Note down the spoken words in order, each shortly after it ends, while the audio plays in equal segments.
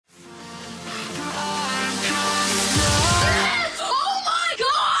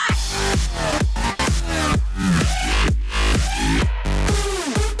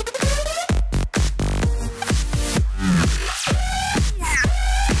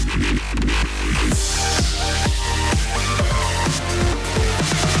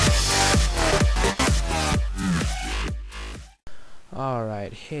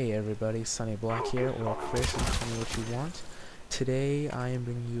Hey everybody, Sunny Black here, or Chris, and tell me what you want. Today I am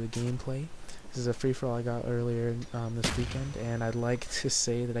bringing you a gameplay. This is a free-for-all I got earlier this weekend, and I'd like to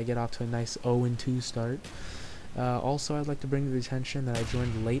say that I get off to a nice 0-2 start. Also, I'd like to bring to the attention that I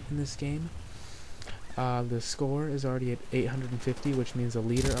joined late in this game. The score is already at 850, which means the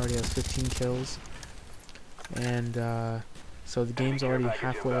leader already has 15 kills. And so the game's already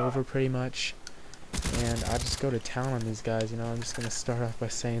halfway over pretty much. And I just go to town on these guys, you know. I'm just going to start off by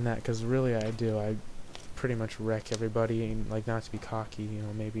saying that, because really I do. I pretty much wreck everybody, and like, not to be cocky, you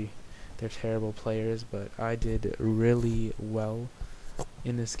know, maybe they're terrible players, but I did really well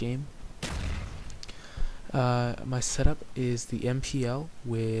in this game. My setup is the MPL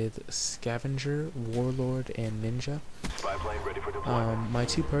with Scavenger, Warlord, and Ninja. My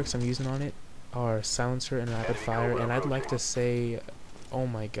two perks I'm using on it are Silencer and Rapid Fire, and I'd like to say, oh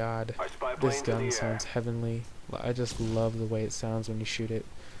my god, this gun sounds heavenly. I just love the way it sounds when you shoot it.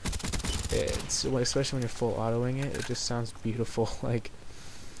 Especially when you're full autoing it, it just sounds beautiful. Like,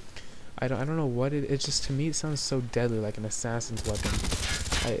 I don't know what it just, to me it sounds so deadly, like an assassin's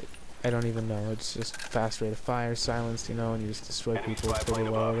weapon. I don't even know. It's just fast rate of fire, silenced, you know, and you just destroy people pretty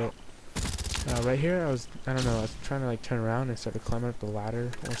well with it. Right here, I don't know, I was trying to like turn around and started climbing up the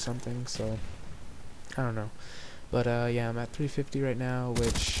ladder or something, so I don't know. But yeah, I'm at 350 right now,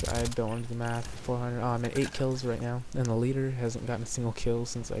 which I don't want to do the math. 400. Oh, I'm at 8 kills right now, and the leader hasn't gotten a single kill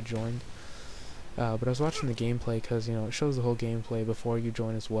since I joined. But I was watching the gameplay because, you know, it shows the whole gameplay before you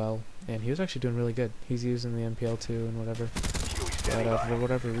join as well, and he was actually doing really good. He's using the MPL 2 and whatever, but for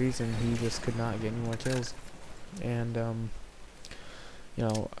whatever reason, he just could not get any more kills. And you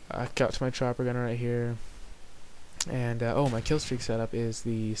know, I got to my chopper gunner right here, and oh, my kill streak setup is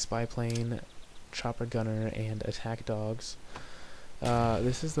the spy plane, chopper gunner, and attack dogs.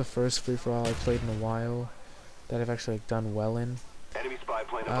 This is the first free-for-all I've played in a while that I've actually done well in.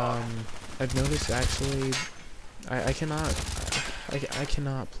 I've noticed actually I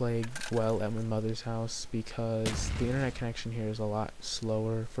cannot play well at my mother's house because the internet connection here is a lot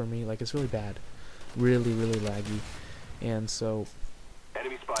slower for me. Like, it's really bad, really laggy, and so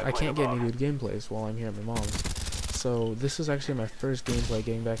I can't get any good gameplays while I'm here at my mom's. So this is actually my first gameplay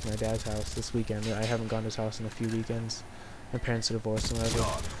getting back to my dad's house this weekend. I haven't gone to his house in a few weekends. My parents are divorced and whatever.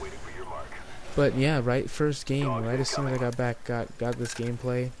 But yeah, first game, right as soon as I got back, got this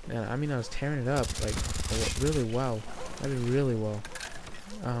gameplay, and I mean, I was tearing it up like really well. I did really well.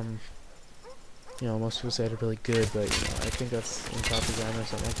 You know, most people say I did really good, but you know, I think that's improper grammar or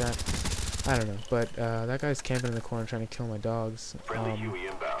something like that. I don't know. But that guy's camping in the corner trying to kill my dogs.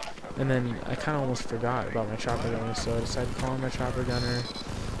 And then I kind of almost forgot about my chopper gunner, so I decided to call in my chopper gunner.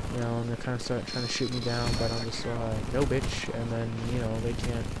 You know, and they kind of start trying to shoot me down, but I'm just like, no bitch, and then, you know, they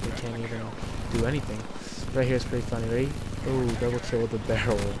can't even do anything. Right here is pretty funny. Ready? Oh, double kill with the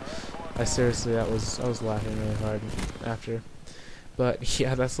barrel. I was laughing really hard after. But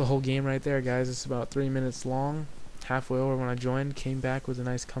yeah, that's the whole game right there, guys. It's about 3 minutes long. Halfway over when I joined, came back with a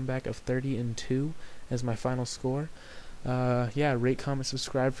nice comeback of 30-2 as my final score. Yeah, rate, comment,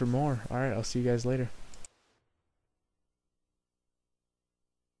 subscribe for more. Alright, I'll see you guys later.